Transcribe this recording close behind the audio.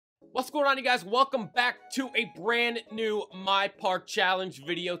What's going on, you guys? Welcome back to a brand new Mypark challenge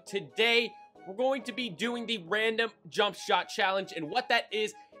video. Today, we're going to be doing the random jump shot challenge, and what that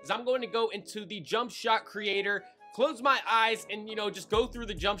is I'm going to go into the jump shot creator, close my eyes, and just go through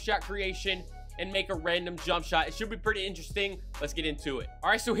the jump shot creation and make a random jump shot. It should be pretty interesting. Let's get into it. All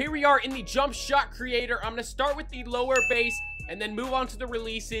right, so here we are in the jump shot creator. I'm gonna start with the lower base and then move on to the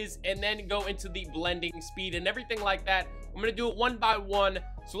releases and then go into the blending speed and everything like that. I'm gonna do it one by one.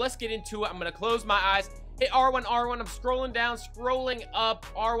 So let's get into it. I'm gonna close my eyes, hit R1, I'm scrolling down, scrolling up,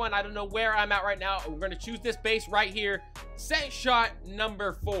 R1, I don't know where I'm at right now. We're gonna choose this base right here. Set shot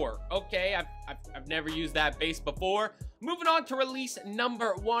number 4. Okay, I've never used that base before. Moving on to release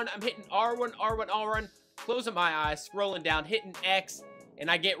number 1. I'm hitting R1, closing my eyes, scrolling down, hitting X, and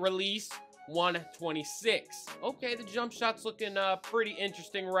I get release 126. Okay, the jump shot's looking pretty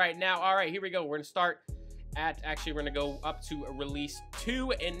interesting right now. All right, here we go. We're gonna start at, actually, we're gonna go up to release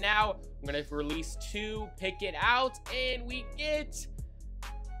 2, and now I'm gonna release 2, pick it out, and we get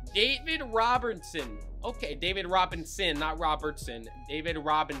David Robinson. Okay, David Robinson, not Robertson. David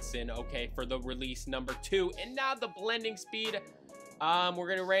Robinson, okay, for the release number 2. And now the blending speed. We're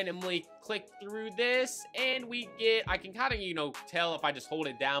gonna randomly click through this, and we get, I can kind of, tell if I just hold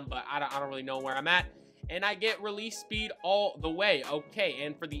it down, but I don't really know where I'm at. And I get release speed all the way. Okay,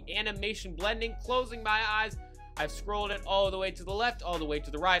 and for the animation blending, closing my eyes, I've scrolled it all the way to the left, all the way to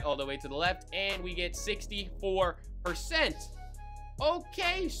the right, all the way to the left, and we get 64%.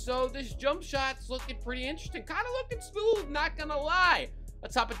 Okay, so this jump shot's looking pretty interesting. Kind of looking smooth, not gonna lie.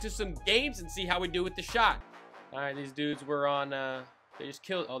 Let's hop into some games and see how we do with the shot. All right, these dudes were on, they just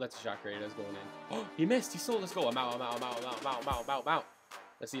killed. Oh, that's a shot creator that's going in. Oh, he missed. He sold. Let's go. I'm out.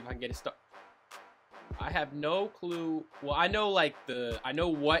 Let's see if I can get it stuck. I have no clue. Well, I know, I know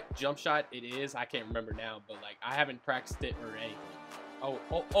what jump shot it is. I can't remember now, but, I haven't practiced it or anything.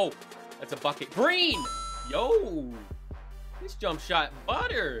 Oh. That's a bucket. Green! Yo! This jump shot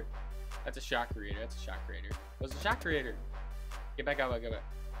butter. That's a shot creator. What's a shot creator? Get back out. Get back.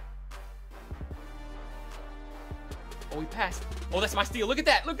 Oh, we passed. Oh, that's my steal. Look at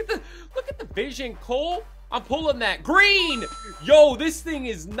that. Look at the vision, Cole. I'm pulling that. Green. Yo, this thing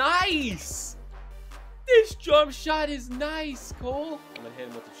is nice. This jump shot is nice, Cole. I'm gonna hit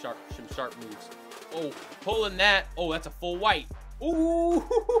him with some sharp moves. Oh, pulling that. Oh, that's a full white. Ooh,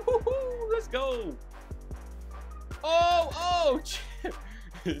 let's go. Oh,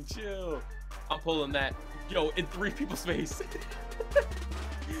 chill. I'm pulling that. Yo, in 3 people's face.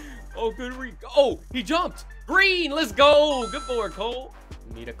 Oh, good read. Oh, he jumped. Green, let's go. Good board, Cole.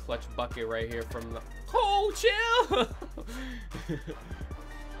 Need a clutch bucket right here from the... Cole, chill.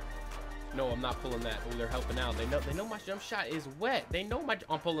 No, I'm not pulling that. Oh, they're helping out. They know my jump shot is wet. They know my...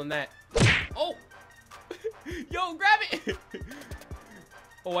 I'm pulling that. Oh. Yo, grab it.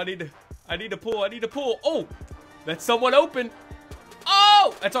 Oh, I need to pull. Oh. That's someone open.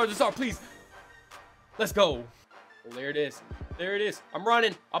 Oh! That's R, please. Let's go. Oh, there it is. I'm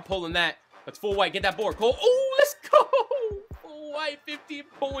running. I'm pulling that. Let's full white. Get that board, Cole. Oh, let's go. Full white, 15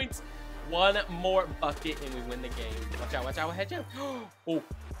 points. 1 more bucket, and we win the game. Watch out. Head out. Oh,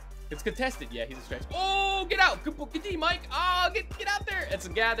 it's contested. Yeah, he's a stretch. Oh, get out. Good D, Mike. Oh, get out there. It's a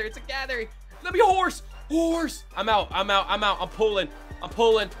gather. Let me horse. I'm out. I'm pulling.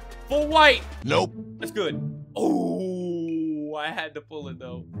 Full white. Nope. That's good. Oh, I had to pull it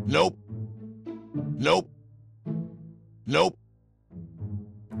though. Nope.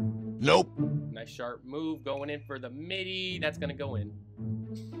 Nice sharp move going in for the midi. That's gonna go in.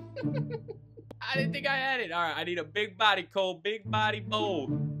 I didn't think I had it. All right, I need a big body, Cole. Big body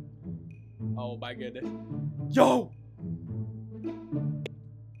bold. Oh my goodness. Yo.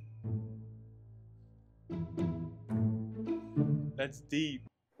 That's deep.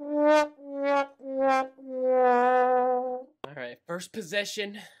 All right, first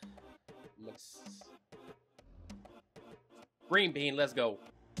possession. Green bean, let's go.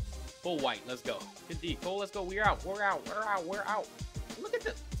 Full white, let's go. Good D, Cole, let's go. We're out. Look at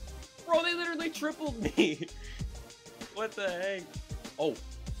this. Bro, they literally tripled me. What the heck? Oh,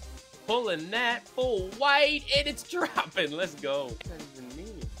 pulling that full white, and it's dropping. Let's go. What does that even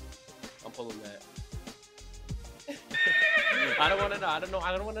mean? I'm pulling that. I don't want to know. I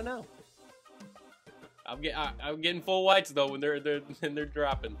don't want to know. I'm getting full whites though when they're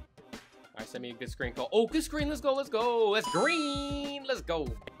dropping. All right, send me a good screen call. Oh, good screen. Let's go. That's green. Let's go.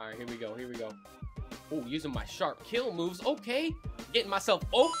 All right, here we go. Oh, using my sharp kill moves. Okay, getting myself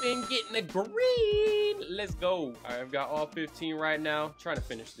open, getting a green. Let's go. All right, I've got all 15 right now. Trying to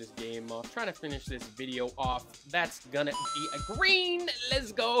finish this game off. Trying to finish this video off. That's gonna be a green.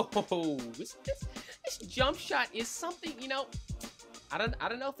 Let's go. This jump shot is something, I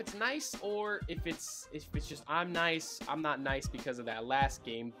don't know if it's nice or if it's just I'm nice. I'm not nice because of that last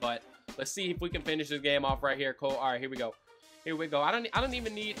game, but let's see if we can finish this game off right here, Cole. All right, here we go. Here we go. I don't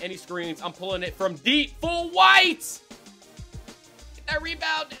even need any screens. I'm pulling it from deep, full white. Get that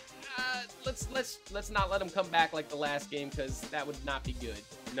rebound. Let's not let him come back like the last game, because that would not be good.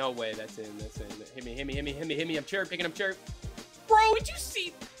 No way. That's in. That's in. Hit me. Hit me. Hit me. Hit me. Hit me. I'm cherry picking. I'm cherry. Bro, did you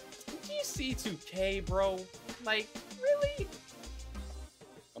see 2K, bro? Like, really?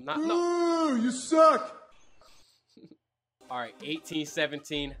 I'm not. No. You suck. All right,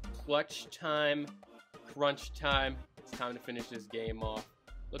 18-17. Clutch time. Crunch time. It's time to finish this game off.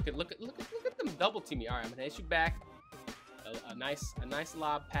 Look at them double team me. All right, I'm gonna hit you back. A nice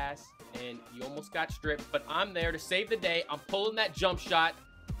lob pass, and you almost got stripped, but I'm there to save the day. I'm pulling that jump shot,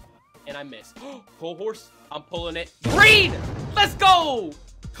 and I missed. Cole Horse, I'm pulling it. Green! Let's go!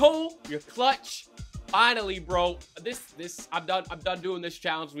 Cole, you're clutch. Finally, bro. I'm done doing this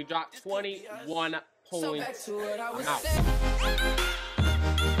challenge. We dropped 21 points. I'm out.